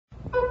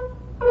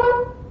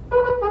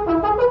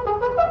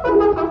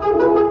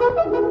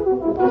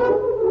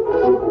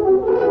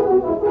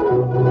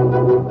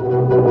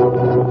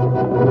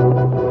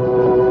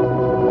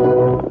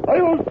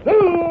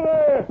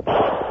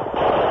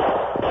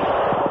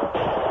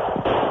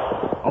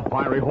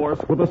fiery horse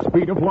with the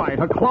speed of light,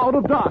 a cloud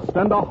of dust,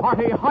 and a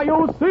hearty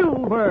Hi-Yo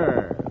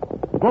Silver,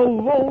 the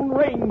Lone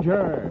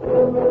Ranger.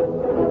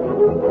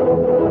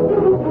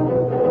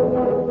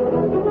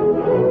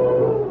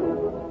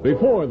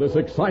 Before this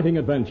exciting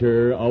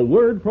adventure, a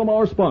word from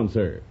our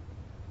sponsor.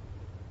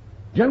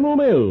 General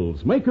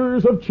Mills,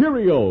 makers of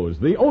Cheerios,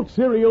 the oat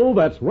cereal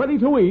that's ready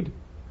to eat,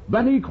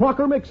 Betty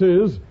Crocker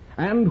Mixes,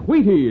 and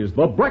Wheaties,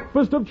 the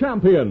breakfast of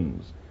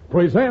champions,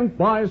 present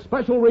by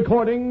special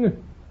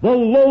recording, The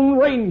Lone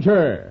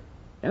Ranger.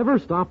 Ever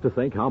stop to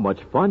think how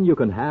much fun you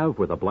can have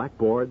with a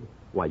blackboard?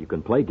 Why, you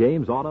can play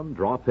games on them,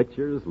 draw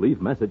pictures, leave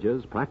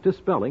messages, practice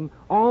spelling,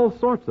 all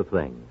sorts of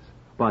things.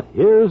 But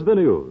here's the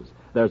news.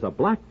 There's a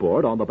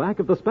blackboard on the back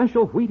of the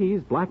special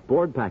Wheaties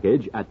blackboard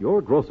package at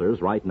your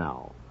grocer's right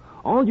now.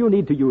 All you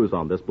need to use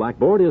on this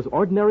blackboard is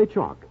ordinary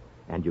chalk,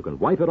 and you can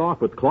wipe it off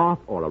with cloth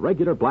or a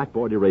regular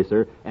blackboard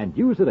eraser and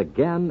use it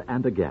again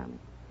and again.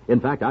 In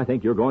fact, I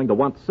think you're going to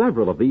want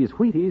several of these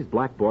Wheaties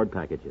blackboard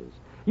packages.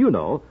 You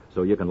know,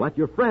 so you can let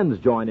your friends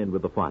join in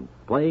with the fun,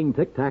 playing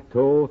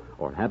tic-tac-toe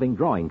or having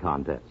drawing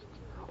contests.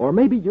 Or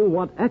maybe you'll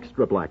want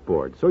extra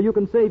blackboards so you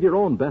can save your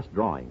own best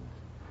drawings.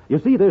 You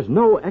see, there's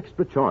no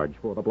extra charge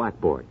for the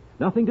blackboard.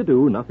 Nothing to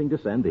do, nothing to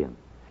send in.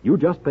 You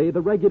just pay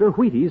the regular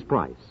Wheaties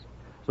price.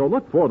 So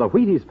look for the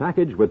Wheaties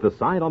package with the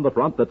sign on the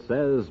front that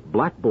says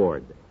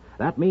Blackboard.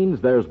 That means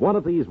there's one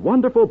of these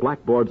wonderful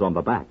blackboards on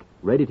the back,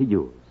 ready to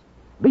use.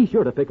 Be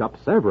sure to pick up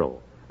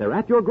several. They're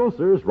at your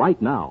grocer's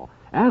right now.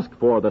 Ask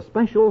for the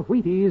special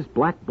Wheaties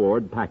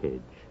blackboard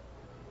package.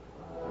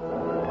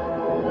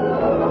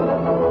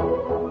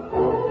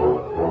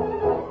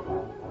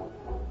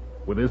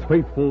 With his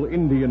faithful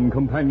Indian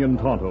companion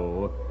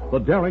Tonto, the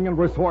daring and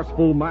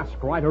resourceful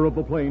masked rider of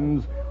the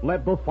plains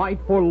led the fight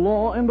for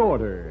law and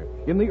order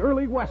in the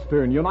early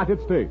western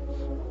United States.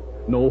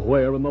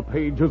 Nowhere in the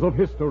pages of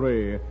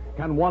history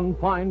can one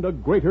find a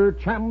greater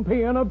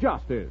champion of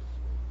justice.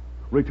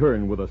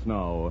 Return with us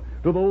now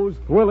to those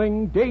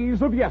thrilling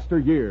days of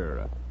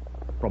yesteryear.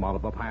 From out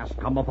of the past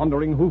come the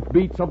thundering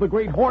hoofbeats of the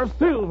great horse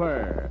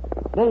Silver.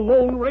 The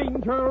Lone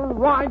Ranger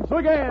rides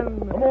again.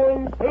 Come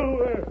on,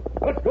 Silver.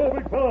 Let's go,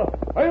 big fella.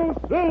 Hail,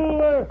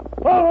 Silver.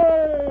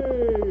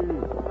 Away!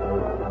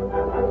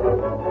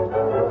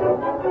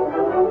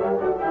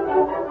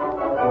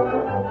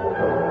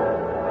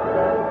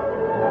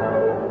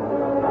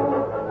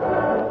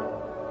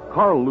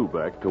 Carl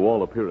Lubeck, to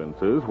all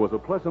appearances, was a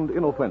pleasant,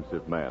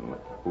 inoffensive man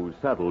whose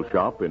saddle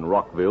shop in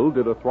Rockville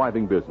did a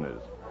thriving business.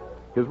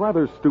 His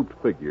rather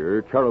stooped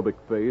figure, cherubic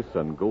face,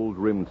 and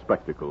gold-rimmed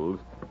spectacles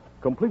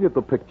completed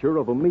the picture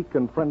of a meek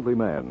and friendly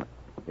man,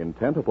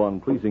 intent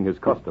upon pleasing his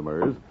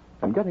customers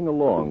and getting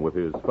along with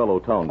his fellow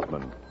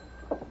townsmen.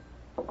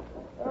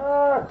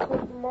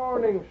 Good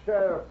morning,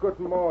 Sheriff. Good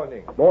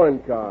morning.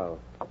 Morning, Carl.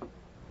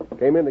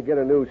 Came in to get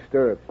a new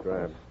stirrup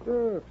strap.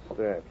 Stirrup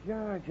strap.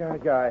 Yeah.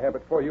 I have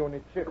it for you in a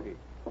jiffy.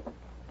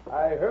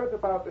 I heard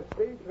about the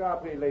stage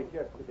robbery late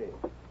yesterday.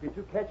 Did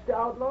you catch the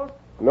outlaws?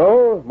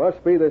 No,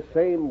 must be the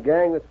same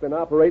gang that's been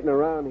operating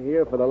around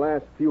here for the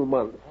last few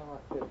months. Oh,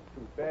 that's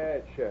too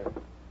bad, Sheriff.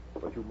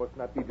 But you must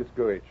not be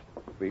discouraged.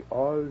 We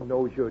all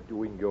know you're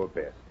doing your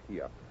best.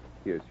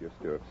 Here's your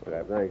stirrup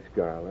strap. Thanks,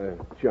 Carl.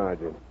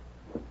 Charge it.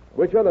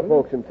 Wish other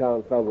folks in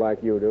town felt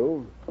like you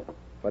do.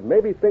 But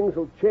maybe things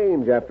will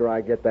change after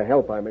I get the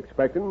help I'm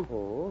expecting.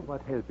 Oh,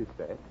 what help is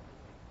that?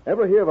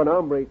 Ever hear of an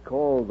hombre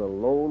called the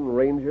Lone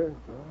Ranger?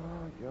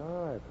 Oh,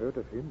 yeah, I've heard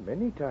of him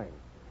many times.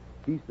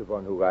 He's the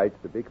one who rides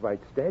the big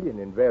white stallion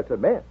and wears a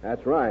mask.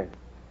 That's right.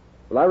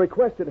 Well, I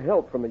requested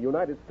help from the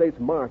United States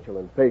Marshal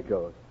in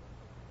Pecos.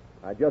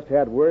 I just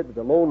had word that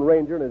the Lone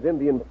Ranger and his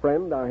Indian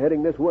friend are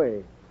heading this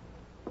way.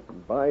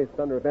 And by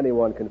thunder, if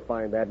anyone can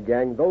find that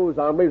gang, those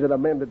hombres are the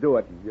men to do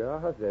it.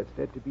 Yeah, they're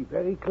said to be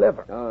very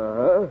clever.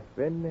 Uh-huh.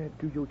 When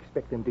do you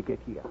expect them to get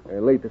here?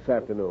 Late this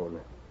afternoon.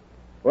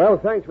 Well,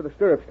 thanks for the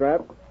stirrup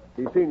strap.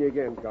 Be seeing you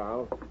again,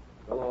 Carl.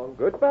 So long.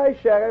 Goodbye,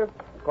 Sheriff.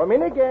 Come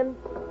in again.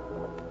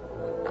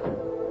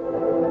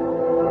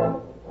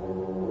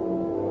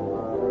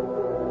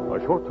 A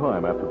short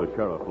time after the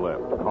sheriff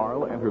left,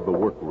 Carl entered the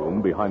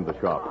workroom behind the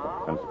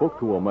shop and spoke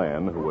to a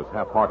man who was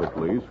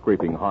half-heartedly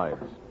scraping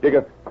hides.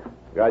 Digger,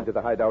 ride to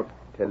the hideout.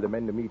 Tell the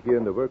men to meet here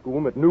in the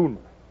workroom at noon.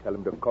 Tell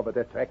them to cover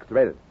their tracks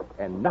well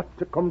and not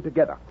to come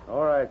together.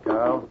 All right,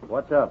 Carl.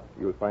 What's up?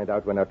 You'll find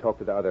out when I talk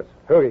to the others.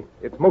 Hurry.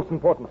 It's most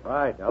important.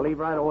 Right. I'll leave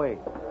right away.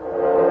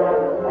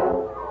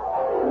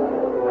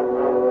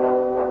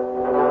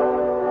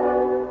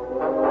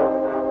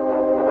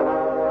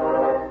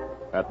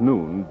 At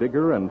noon,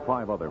 Digger and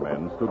 5 other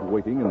men stood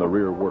waiting in the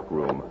rear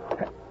workroom.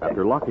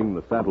 After locking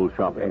the saddle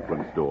shop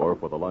entrance door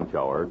for the lunch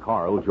hour,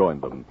 Carl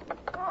joined them.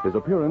 His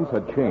appearance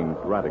had changed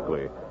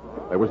radically.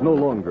 There was no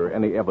longer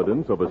any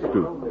evidence of a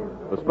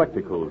stoop. The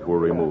spectacles were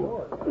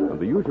removed, and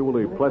the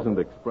usually pleasant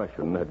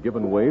expression had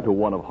given way to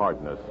one of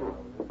hardness.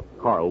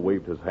 Carl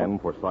waved his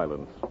hand for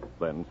silence,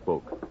 then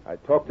spoke. I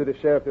talked to the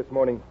sheriff this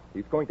morning.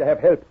 He's going to have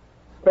help.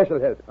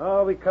 Special help.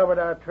 Oh, we covered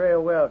our trail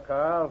well,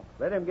 Carl.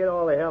 Let him get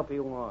all the help he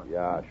wants.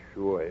 Yeah,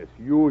 sure. As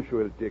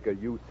usual, Digger.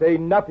 You say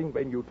nothing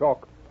when you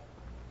talk.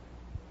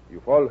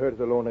 You've all heard of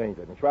the Lone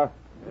Ranger, nicht wahr?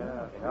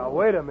 Yeah. Now,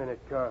 wait a minute,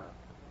 Carl.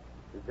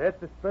 Is that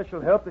the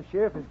special help the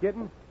sheriff is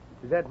getting?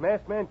 Is that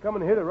masked man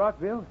coming here to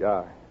Rockville?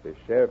 Yeah, the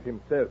sheriff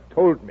himself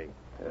told me.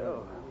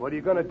 Well, what are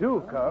you going to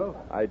do, Carl?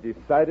 I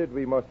decided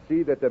we must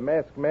see that the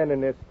masked man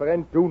and his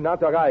friend do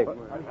not arrive.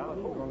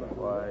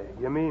 Why,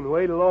 you mean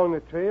wait along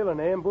the trail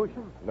and ambush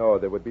him? No,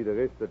 there would be the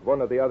risk that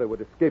one or the other would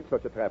escape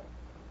such a trap.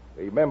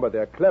 Remember,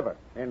 they're clever.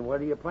 And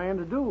what do you plan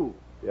to do?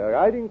 They're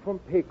riding from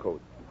Pecos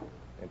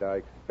and are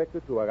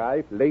expected to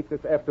arrive late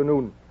this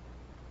afternoon.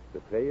 The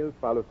trail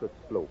follows a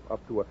slope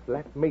up to a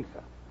flat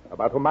mesa,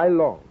 about a mile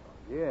long.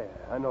 Yeah,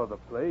 I know the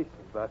place.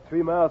 It's about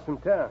 3 miles from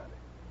town.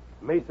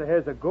 Mesa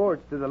has a gorge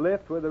to the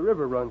left where the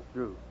river runs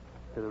through.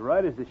 To the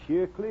right is the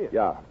sheer cliff.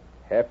 Yeah,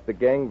 half the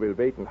gang will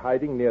wait in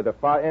hiding near the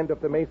far end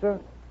of the mesa.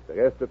 The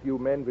rest of you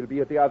men will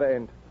be at the other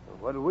end.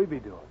 What'll we be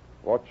doing?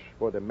 Watch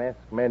for the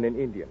masked man and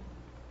Indian.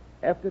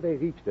 After they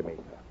reach the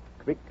mesa,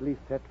 quickly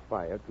set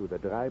fire to the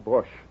dry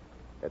brush.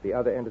 At the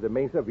other end of the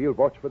mesa, we'll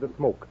watch for the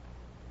smoke.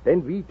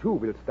 Then we, too,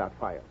 will start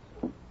fires.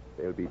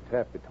 They'll be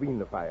trapped between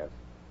the fires,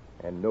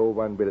 and no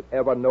one will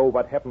ever know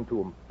what happened to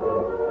them.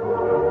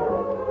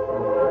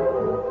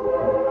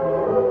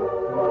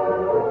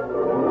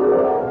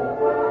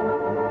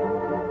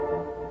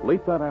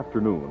 Late that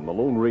afternoon, the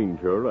Lone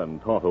Ranger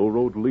and Tonto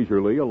rode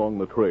leisurely along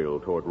the trail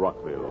toward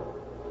Rockville.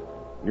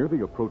 Near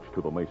the approach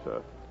to the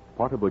mesa,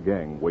 part of the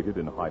gang waited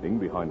in hiding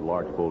behind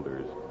large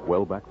boulders,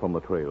 well back from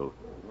the trail,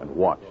 and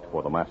watched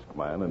for the masked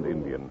man and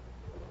Indian.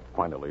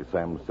 Finally,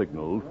 Sam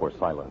signaled for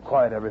silence.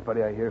 Quiet,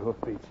 everybody. I hear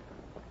hoofbeats.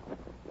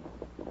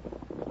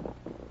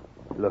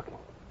 Look,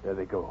 there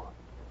they go.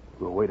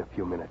 We'll wait a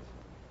few minutes.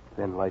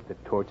 Then light the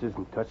torches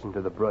and touch them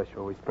to the brush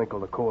where we sprinkle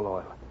the coal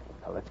oil.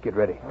 Now, let's get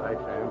ready. All right,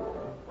 Sam.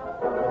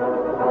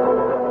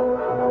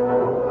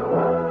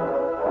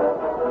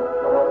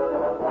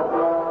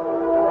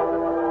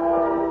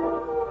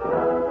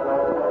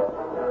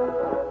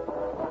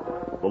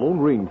 The Lone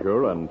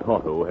Ranger and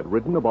Tonto had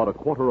ridden about a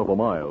quarter of a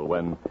mile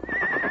when...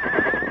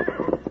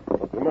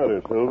 What's the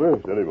matter, Silver?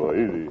 Steady, boy,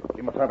 easy.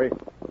 Kimasabi,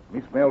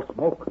 me smell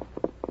smoke.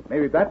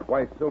 Maybe that's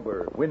why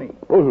Silver winning.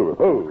 Oh, Silver,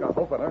 oh. Got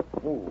opener.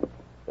 Move.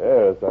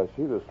 Yes, I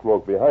see the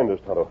smoke behind us,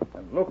 Tonto.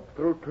 And look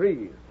through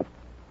trees.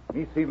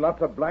 Me see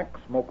lots of black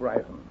smoke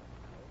rising.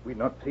 We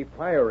not see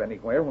fire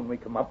anywhere when we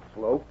come up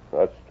slope.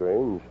 That's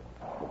strange.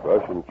 The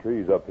brush and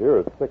trees up here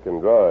are thick and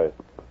dry.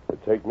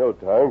 It'd take no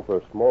time for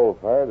a small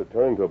fire to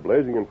turn into a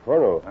blazing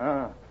inferno.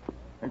 Ah.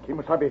 And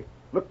Kimasabi,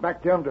 look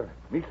back yonder.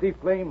 Me see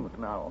flames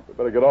now. We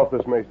better get off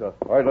this mesa.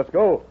 All right, let's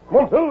go. Come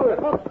on, Silver.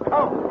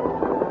 Come.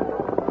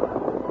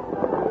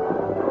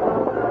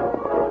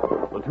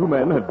 The two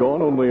men had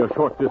gone only a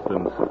short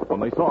distance when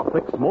they saw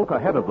thick smoke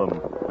ahead of them,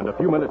 and a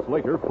few minutes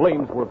later,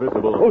 flames were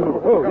visible. Oh,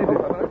 Silver, oh, easy.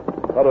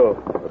 Tonto,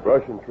 the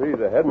brush and trees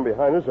ahead and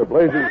behind us are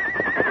blazing.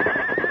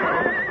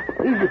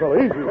 Easy, fella,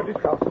 easy.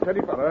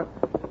 Steady, fella.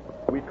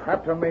 We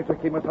trapped on Mesa,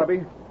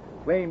 Kimasabi.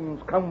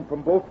 Flames come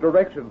from both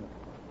directions.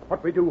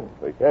 What we do?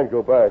 We can't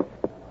go back.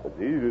 It's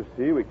easy to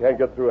see we can't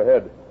get through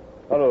ahead.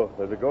 Tonto,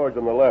 there's a gorge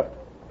on the left.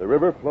 The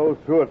river flows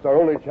through. It's our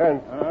only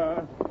chance.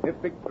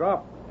 If big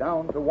drop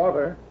down to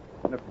water,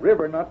 and if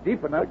river not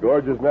deep enough... The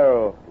gorge is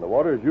narrow, and the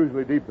water is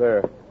usually deep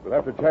there. We'll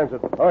have to chance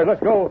it. All right,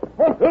 let's go.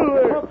 Come on,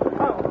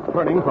 Silver.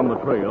 Turning from the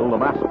trail, the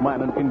masked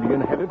man and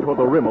Indian headed toward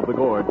the rim of the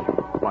gorge.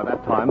 By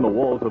that time, the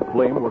walls of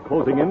flame were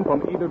closing in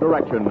from either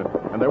direction,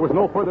 and there was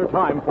no further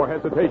time for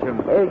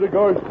hesitation. There's the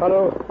gorge,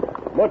 Tonto.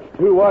 Much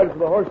too wide for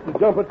the horse to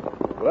jump it.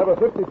 We'll have a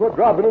 50-foot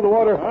drop into the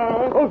water.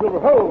 Ho, Silver,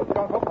 ho!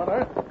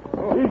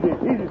 Easy,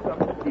 easy, son.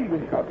 Easy.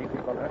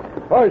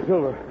 All right,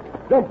 Silver.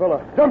 Jump,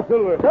 fella. Jump,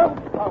 Silver. Jump.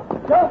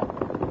 Jump.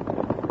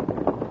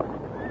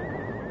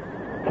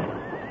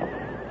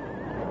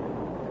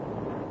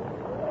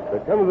 They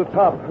come to the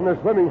top, and they're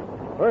swimming.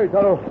 Hurry,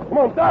 Tonto. Come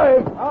on,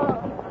 dive!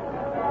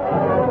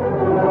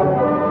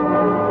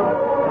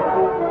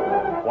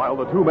 While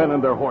the two men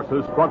and their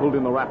horses struggled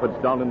in the rapids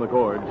down in the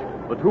gorge,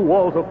 the two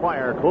walls of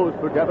fire closed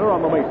together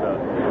on the mesa.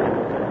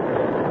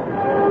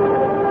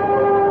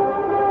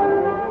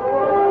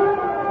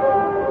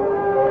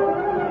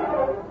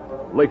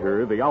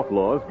 Later, the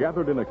outlaws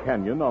gathered in a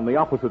canyon on the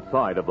opposite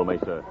side of the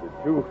mesa.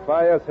 The two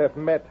fires have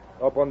met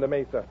up on the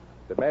mesa.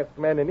 The masked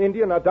man and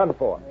Indian are done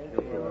for.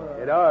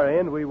 At our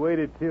end, we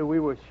waited till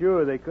we were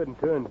sure they couldn't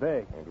turn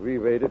back. And we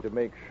waited to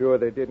make sure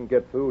they didn't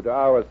get through to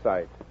our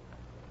side.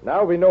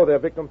 Now we know they're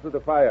victims of the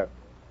fire.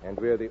 And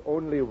we're the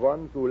only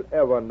ones who will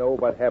ever know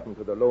what happened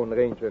to the Lone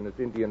Ranger and his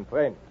Indian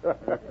friend.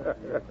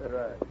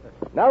 Right.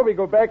 Now we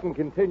go back and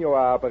continue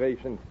our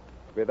operations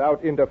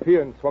without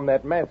interference from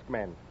that masked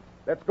man.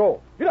 Let's go.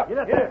 Get up. Get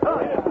up there.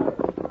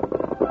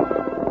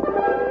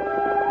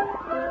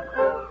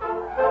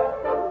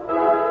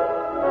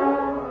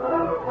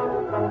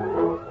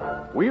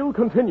 We'll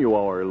continue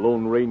our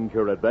Lone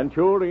Ranger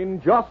adventure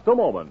in just a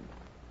moment.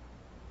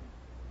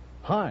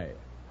 Hi.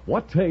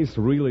 What tastes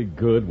really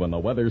good when the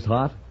weather's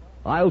hot?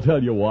 I'll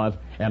tell you what,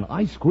 an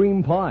ice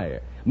cream pie,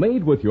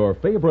 made with your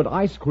favorite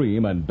ice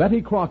cream and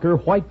Betty Crocker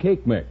white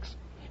cake mix.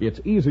 It's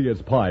easy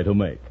as pie to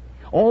make.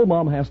 All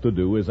Mom has to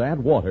do is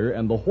add water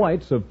and the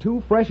whites of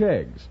 2 fresh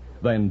eggs,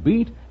 then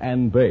beat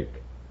and bake.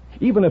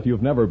 Even if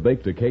you've never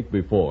baked a cake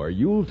before,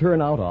 you'll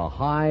turn out a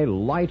high,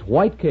 light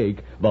white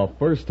cake the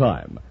first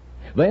time.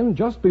 Then,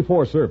 just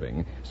before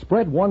serving,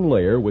 spread 1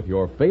 layer with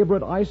your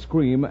favorite ice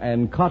cream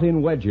and cut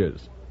in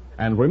wedges.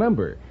 And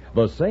remember,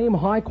 the same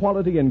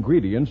high-quality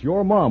ingredients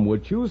your mom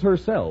would choose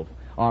herself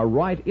are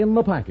right in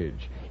the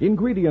package.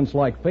 Ingredients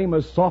like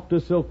famous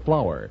soft-as-silk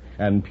flour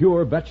and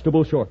pure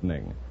vegetable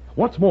shortening.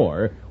 What's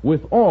more,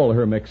 with all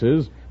her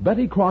mixes,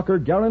 Betty Crocker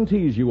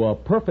guarantees you a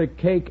perfect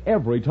cake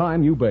every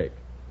time you bake.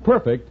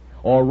 Perfect,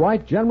 or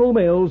write General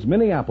Mills,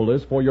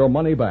 Minneapolis for your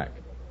money back.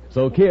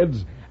 So,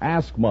 kids,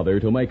 ask Mother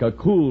to make a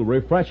cool,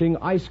 refreshing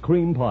ice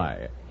cream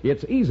pie.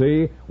 It's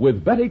easy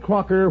with Betty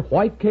Crocker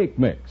White Cake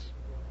Mix.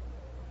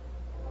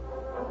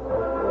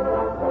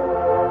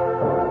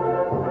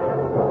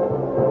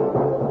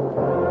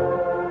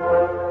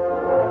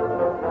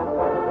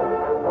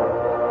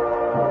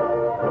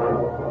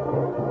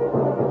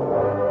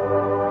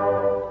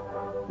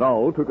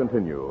 Now to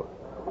continue.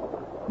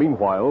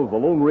 Meanwhile, the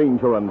Lone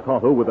Ranger and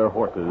Tonto with their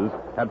horses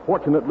had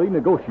fortunately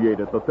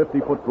negotiated the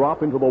 50-foot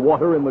drop into the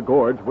water in the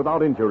gorge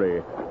without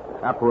injury.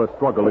 After a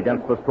struggle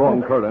against the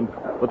strong current,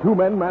 the 2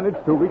 men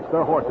managed to reach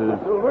their horses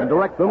and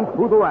direct them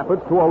through the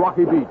rapids to a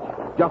rocky beach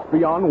just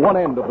beyond one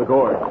end of the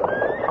gorge.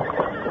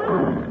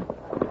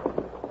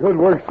 Good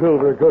work,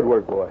 Silver. Good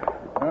work, boy.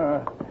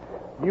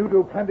 You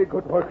do plenty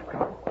good work,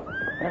 Scout.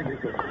 Plenty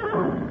good.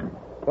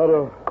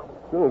 Tonto,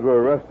 as soon as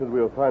we're rested,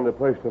 we'll find a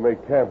place to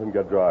make camp and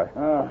get dry.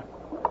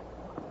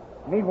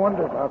 Me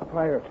wonder about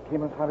fires,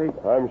 Kemosabe.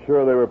 I'm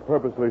sure they were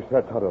purposely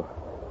set, Tonto.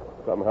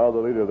 Somehow the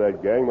leader of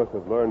that gang must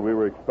have learned we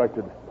were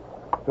expected.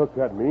 Took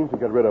that means to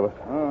get rid of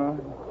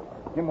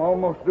us. Him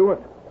almost do it.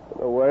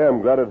 In a way,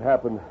 I'm glad it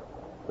happened.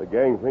 The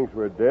gang thinks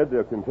we're dead.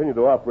 They'll continue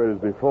to operate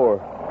as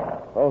before.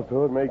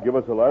 Also, it may give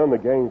us a line on the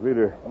gang's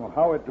leader. Well,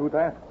 how it do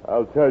that?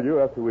 I'll tell you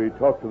after we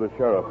talk to the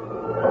sheriff.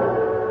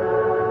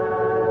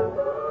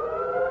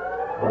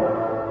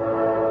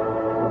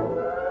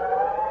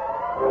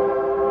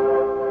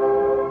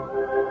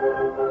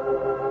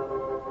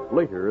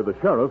 Later, the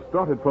sheriff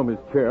started from his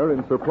chair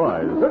in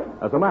surprise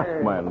as a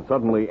masked man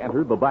suddenly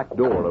entered the back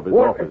door of his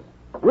office.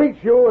 Reach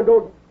you and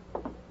don't...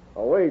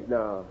 Oh, wait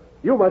now.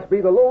 You must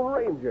be the Lone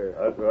Ranger.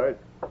 That's right.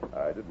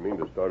 I didn't mean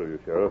to startle you,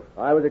 Sheriff.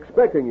 I was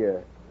expecting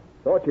you.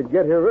 Thought you'd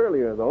get here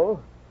earlier, though.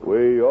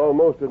 We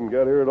almost didn't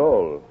get here at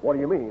all. What do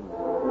you mean?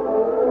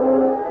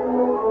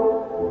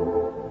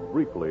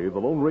 Briefly, the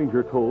Lone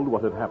Ranger told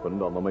what had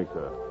happened on the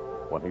mesa.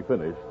 When he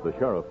finished, the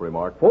sheriff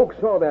remarked, Folks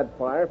saw that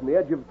fire from the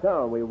edge of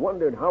town. We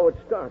wondered how it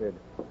started.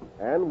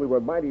 And we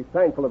were mighty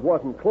thankful it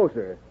wasn't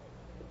closer.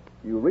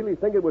 You really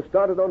think it was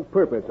started on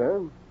purpose, huh?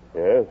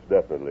 Yes,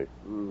 definitely.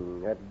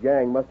 That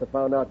gang must have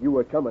found out you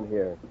were coming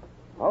here.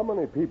 How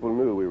many people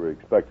knew we were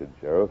expected,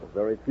 Sheriff?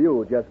 Very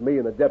few, just me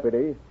and the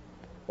deputy.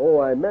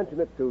 Oh, I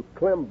mentioned it to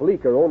Clem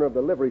Bleeker, owner of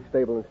the livery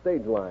stable and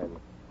stage line.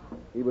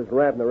 He was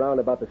ranting around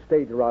about the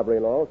stage robbery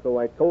and all, so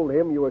I told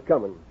him you were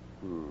coming.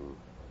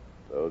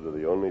 Those are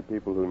the only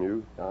people who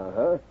knew?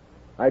 Uh-huh.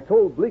 I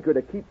told Bleeker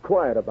to keep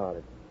quiet about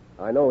it.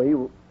 I know he...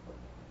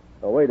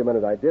 Oh, wait a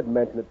minute. I did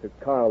mention it to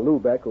Carl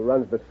Lubeck, who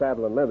runs the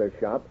saddle and leather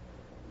shop.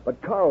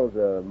 But Carl's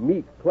a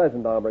meek,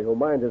 pleasant hombre who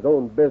minds his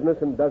own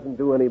business and doesn't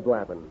do any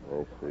blabbing.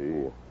 I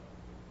see.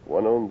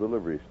 One owned the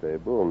livery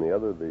stable and the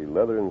other the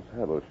leather and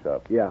saddle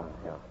shop. Yeah.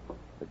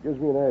 That gives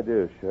me an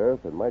idea, Sheriff.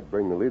 It might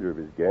bring the leader of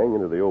his gang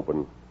into the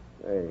open.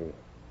 Hey,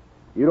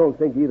 you don't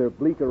think either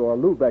Bleeker or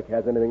Lubeck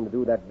has anything to do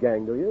with that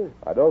gang, do you?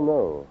 I don't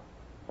know.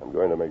 I'm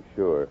going to make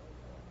sure.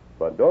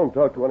 But don't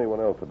talk to anyone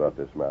else about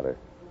this matter.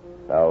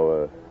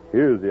 Now,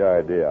 here's the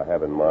idea I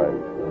have in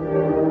mind.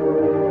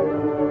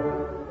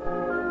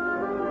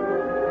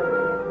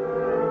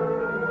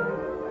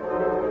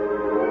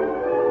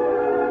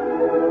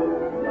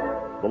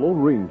 The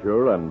Lone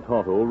Ranger and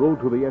Tonto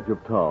rode to the edge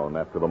of town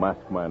after the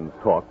masked man's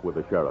talk with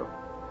the sheriff.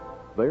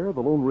 There,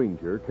 the Lone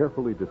Ranger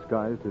carefully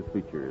disguised his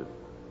features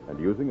and,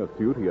 using a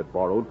suit he had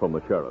borrowed from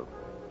the sheriff,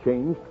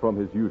 changed from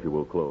his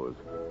usual clothes.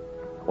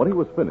 When he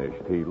was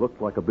finished, he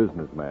looked like a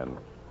businessman.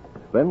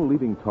 Then,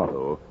 leaving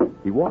Tonto,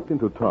 he walked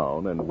into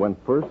town and went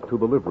first to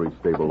the livery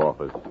stable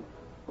office.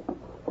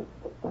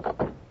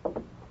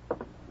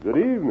 Good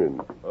evening.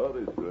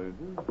 Howdy,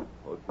 stranger.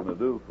 What can I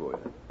do for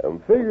you? I'm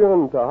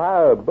figuring to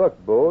hire a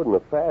buckboard and a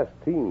fast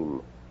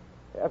team.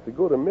 I have to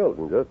go to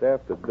Milton just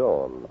after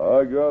dawn.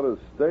 I got a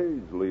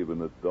stage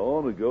leaving at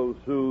dawn. It goes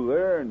through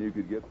there, and you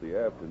could get the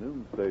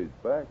afternoon stage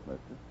back,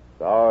 mister.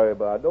 Sorry,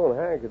 but I don't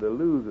hanker to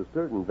lose a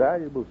certain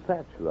valuable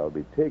satchel I'll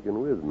be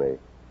taking with me.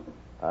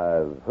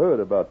 I've heard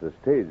about the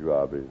stage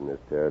robberies in this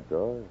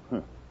territory.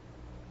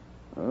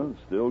 Well,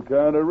 still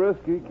kind of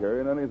risky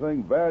carrying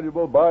anything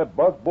valuable by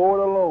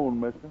buckboard alone,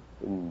 mister.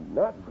 And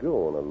not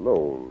going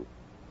alone.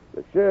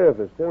 The sheriff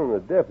is sending a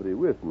deputy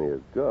with me as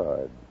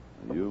guard.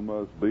 You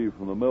must be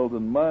from the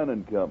Milton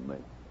Mining Company.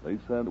 They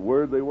sent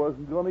word they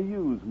wasn't going to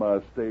use my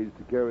stage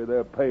to carry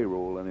their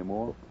payroll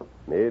anymore.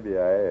 Maybe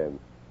I am.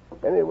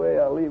 Anyway,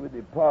 I'll leave a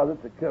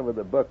deposit to cover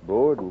the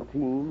buckboard and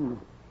team.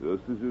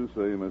 Just as you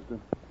say, mister.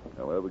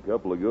 I'll have a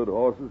couple of good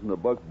horses and a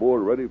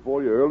buckboard ready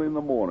for you early in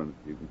the morning.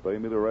 You can pay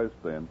me the rest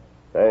then.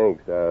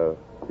 Thanks. I'll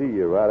see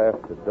you right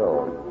after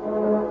dawn.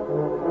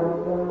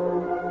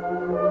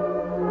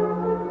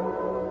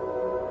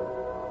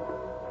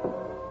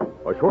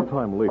 A short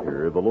time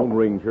later, the Lone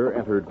Ranger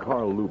entered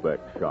Carl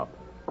Lubeck's shop.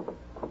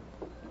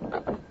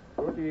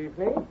 Good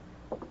evening.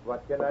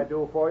 What can I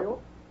do for you?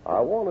 I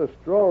want a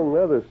strong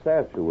leather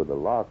satchel with a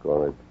lock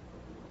on it.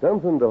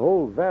 Something to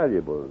hold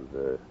valuables,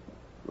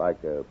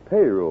 like a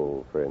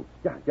payroll, for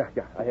instance.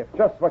 Yeah. I have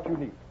just what you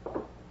need.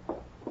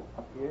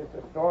 Here's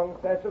a strong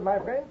satchel, my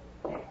friend.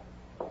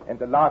 And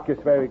the lock is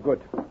very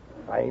good.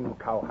 Fine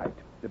cowhide.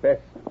 The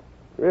best.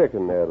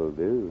 Reckon that'll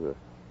do.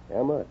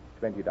 How much?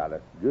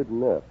 $20. Good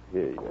enough.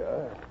 Here you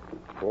are.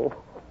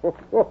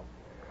 Oh,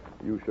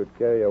 you should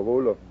carry a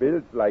roll of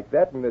bills like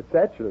that in a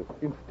satchel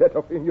instead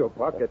of in your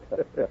pocket.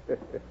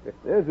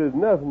 This is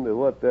nothing to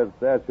what that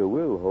satchel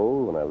will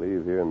hold when I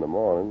leave here in the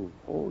morning.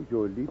 Oh,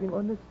 you're leaving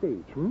on the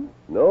stage,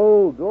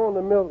 No, going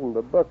to Milton,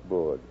 the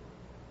buckboard.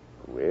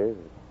 Well,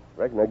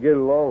 reckon I get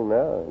along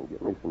now and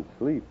get me some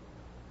sleep.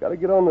 Got to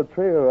get on the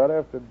trail right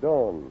after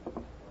dawn.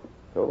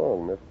 So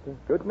long, mister.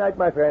 Good night,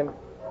 my friend.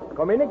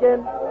 Come in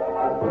again.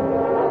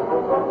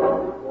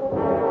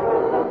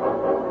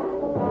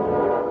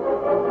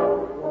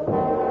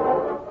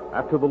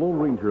 After the Lone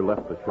Ranger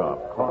left the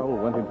shop, Carl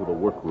went into the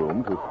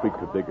workroom to speak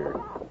to Digger.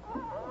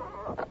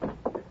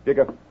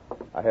 Digger,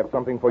 I have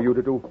something for you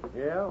to do.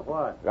 Yeah,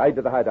 what? Ride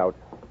to the hideout.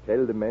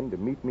 Tell the men to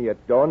meet me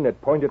at dawn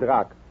at Pointed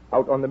Rock,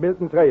 out on the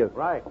Milton Trail.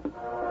 Right.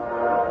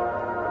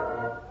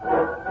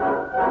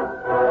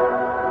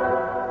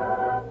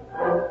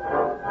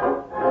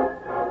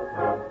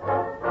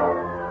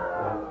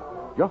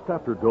 Just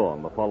after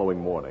dawn the following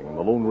morning,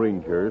 the Lone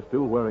Ranger,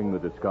 still wearing the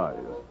disguise,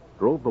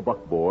 drove the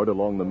buckboard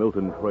along the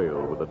Milton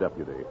Trail with a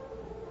deputy.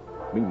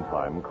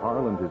 Meantime,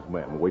 Carl and his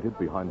men waited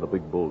behind the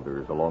big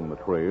boulders along the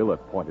trail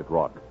at Pointed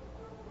Rock.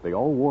 They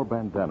all wore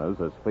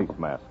bandanas as face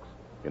masks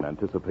in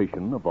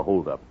anticipation of the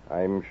holdup.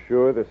 I'm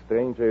sure the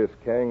stranger is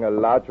carrying a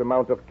large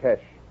amount of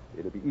cash.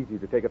 It'll be easy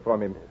to take it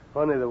from him.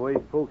 Funny the way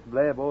folks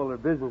blab all their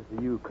business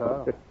to you,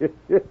 Carl.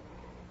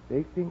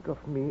 They think of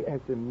me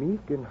as a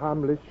meek and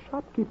harmless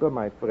shopkeeper,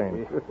 my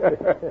friend.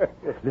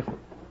 Listen,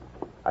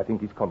 I think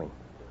he's coming.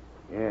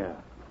 Yeah,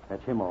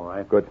 that's him, all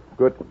right. Good.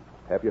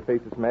 Have your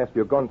faces masked,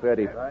 your guns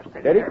ready.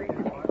 Steady?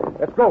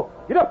 Let's go.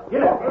 Get up.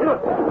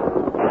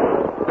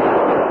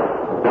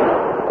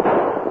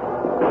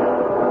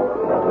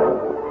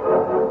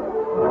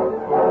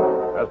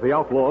 As the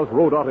outlaws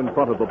rode out in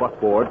front of the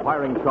buckboard,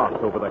 firing shots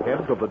over the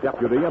heads of the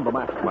deputy and the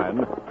masked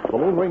man, the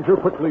Lone Ranger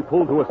quickly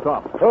pulled to a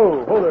stop.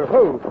 Ho there,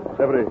 ho.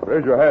 Deputy,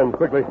 raise your hands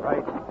quickly.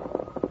 Right.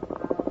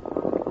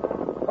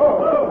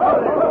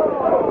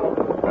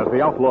 As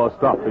the outlaws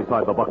stopped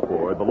beside the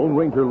buckboard, the Lone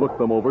Ranger looked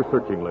them over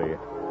searchingly.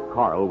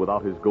 Carl,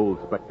 without his gold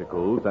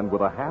spectacles and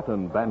with a hat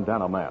and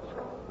bandana mask,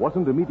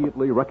 wasn't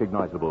immediately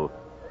recognizable.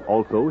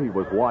 Also, he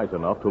was wise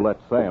enough to let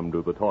Sam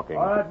do the talking.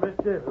 All right,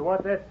 mister. We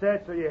want that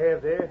satchel you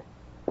have there.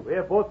 We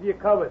have both of you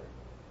covered.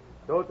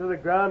 Throw it to the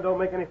ground. Don't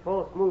make any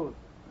false moves.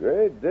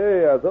 Great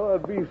day. I thought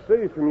I'd be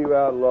safe from you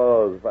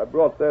outlaws if I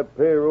brought that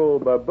payroll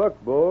by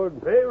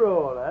buckboard.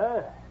 Payroll,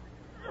 huh?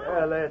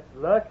 Well, that's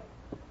luck.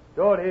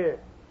 Throw it here.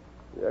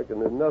 Reckon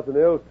there's nothing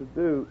else to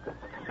do.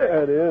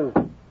 That is.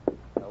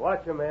 Now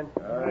watch him, man.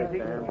 All right,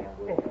 Sam.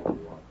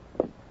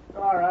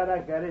 All right, I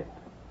got it.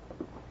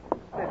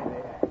 Steady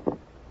there.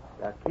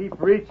 Now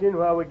keep reaching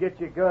while we get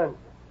your guns.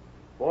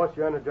 Boss,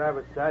 you're on the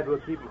driver's side. We'll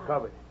keep him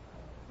covered.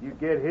 You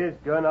get his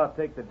gun, I'll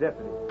take the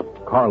deputy.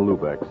 Carl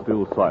Lubeck,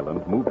 still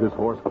silent, moved his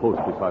horse close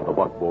beside the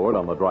buckboard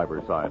on the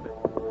driver's side.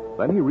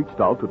 Then he reached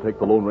out to take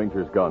the Lone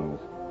Ranger's guns.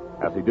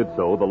 As he did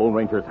so, the Lone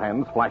Ranger's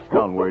hands flashed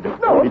downward.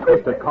 He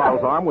twisted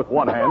Carl's arm with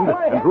one hand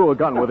and drew a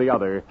gun with the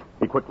other.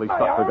 He quickly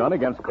stuck the gun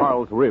against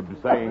Carl's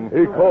ribs, saying,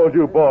 He called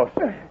you boss.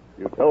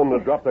 You tell him to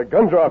drop the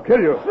guns or I'll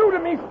kill you. Shoot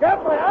him, he's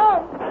got my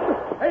arm.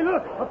 Hey,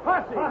 look, a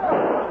posse.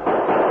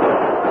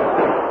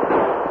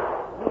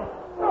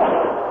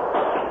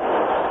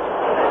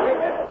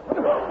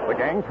 The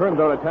gang turned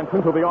their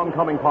attention to the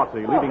oncoming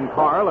posse, leaving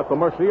Carl at the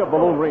mercy of the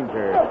Lone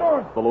Ranger.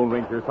 The Lone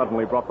Ranger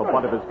suddenly brought the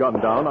butt of his gun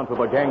down onto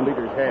the gang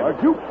leader's head.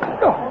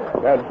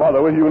 Can't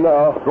bother with you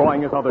now.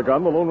 Drawing his other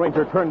gun, the Lone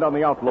Ranger turned on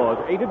the outlaws,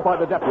 aided by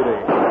the deputy.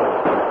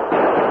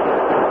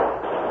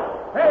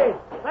 Hey,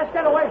 let's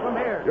get away from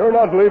here. You're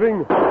not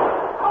leaving.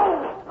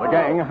 The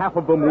gang, half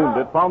of them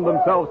wounded, found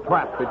themselves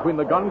trapped between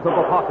the guns of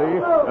the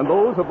posse and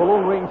those of the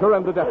Lone Ranger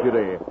and the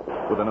deputy.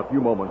 Within a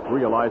few moments,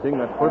 realizing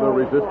that further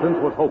resistance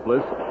was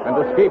hopeless and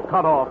escape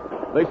cut off,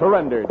 they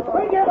surrendered.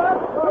 We give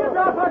up. We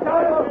drop our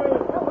guns.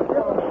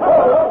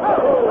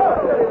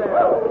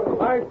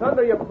 By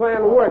thunder, your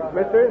plan worked,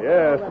 mister.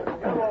 Yes.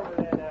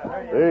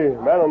 The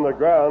man on the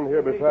ground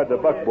here beside the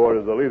buckboard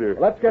is the leader.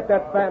 Let's get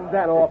that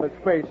bandana off his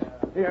face.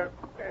 Here.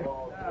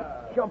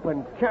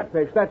 Jumping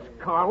catfish, that's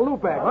Carl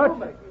Lubeck.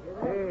 What?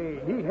 Hey,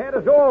 he had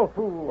us all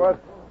fooled.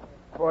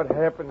 What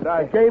happened?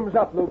 The game's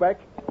up, Lubeck.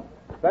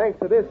 Thanks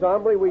to this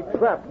hombre, we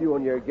trapped you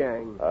and your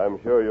gang.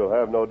 I'm sure you'll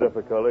have no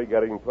difficulty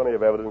getting plenty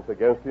of evidence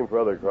against him for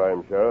other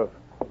crimes, Sheriff.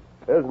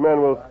 His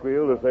men will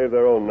squeal to save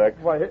their own necks.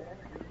 Why,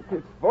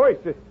 his voice,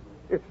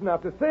 it's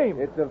not the same.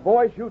 It's a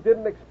voice you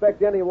didn't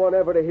expect anyone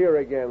ever to hear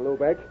again,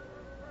 Lubeck.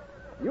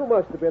 You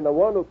must have been the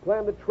one who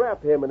planned to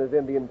trap him and his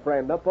Indian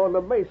friend up on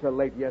the mesa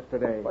late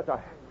yesterday. But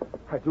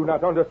I do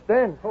not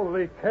understand.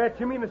 Holy cat,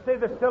 you mean to say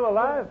they're still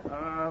alive?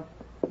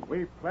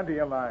 We plenty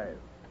alive.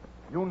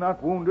 You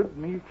not wounded,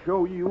 me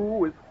show you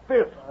with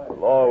fist. The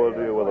law will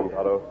deal with them,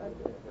 Tonto.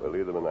 We'll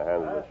leave them in the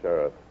hands of the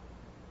sheriff.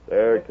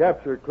 Their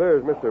capture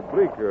clears Mr.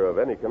 Bleeker of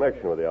any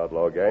connection with the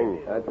outlaw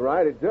gang. That's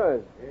right, it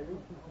does.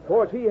 Of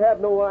course, he had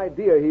no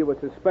idea he was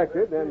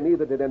suspected, and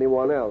neither did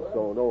anyone else,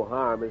 so no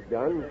harm is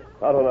done.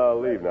 Tonto and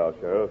I'll leave now,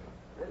 Sheriff.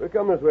 We'll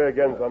come this way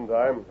again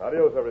sometime.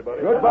 Adios,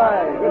 everybody.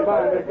 Goodbye.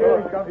 Goodbye,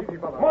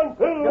 Come on,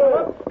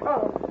 Silver!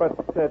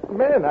 But that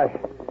man,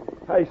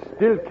 I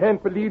still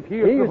can't believe he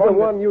is He's the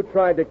one you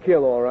tried to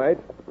kill, all right.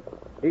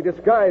 He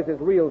disguised his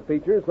real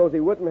features so he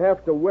wouldn't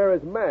have to wear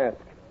his mask.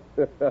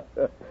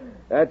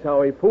 That's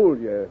how he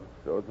fooled you.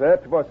 So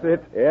that was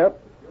it? Yep.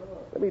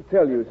 Let me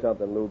tell you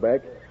something,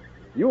 Lubeck.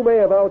 You may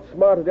have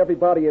outsmarted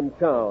everybody in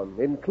town,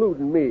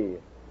 including me.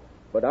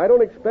 But I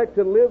don't expect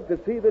to live to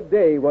see the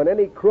day when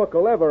any crook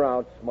will ever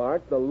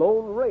outsmart the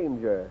Lone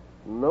Ranger.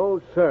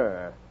 No,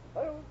 sir.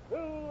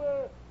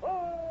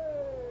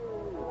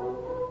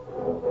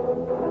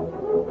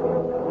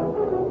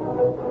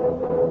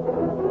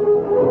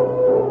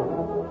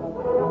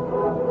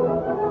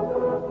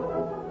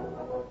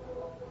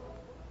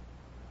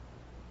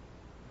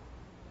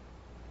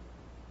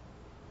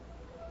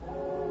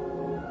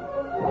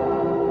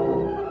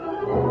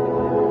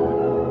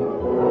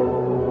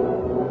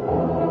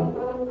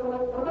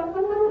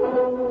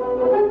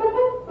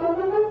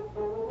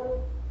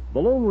 The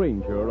Lone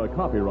Ranger, a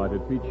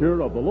copyrighted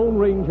feature of the Lone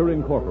Ranger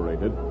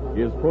Incorporated,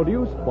 is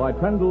produced by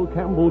Trendle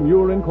Campbell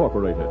Muir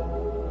Incorporated.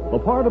 The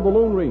part of the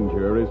Lone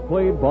Ranger is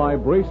played by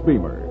Brace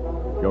Beamer.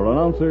 Your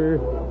announcer,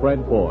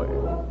 Fred Foy.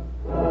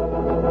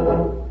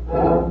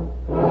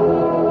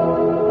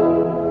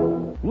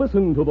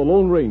 Listen to The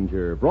Lone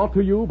Ranger, brought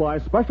to you by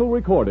special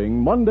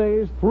recording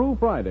Mondays through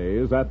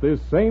Fridays at this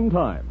same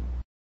time.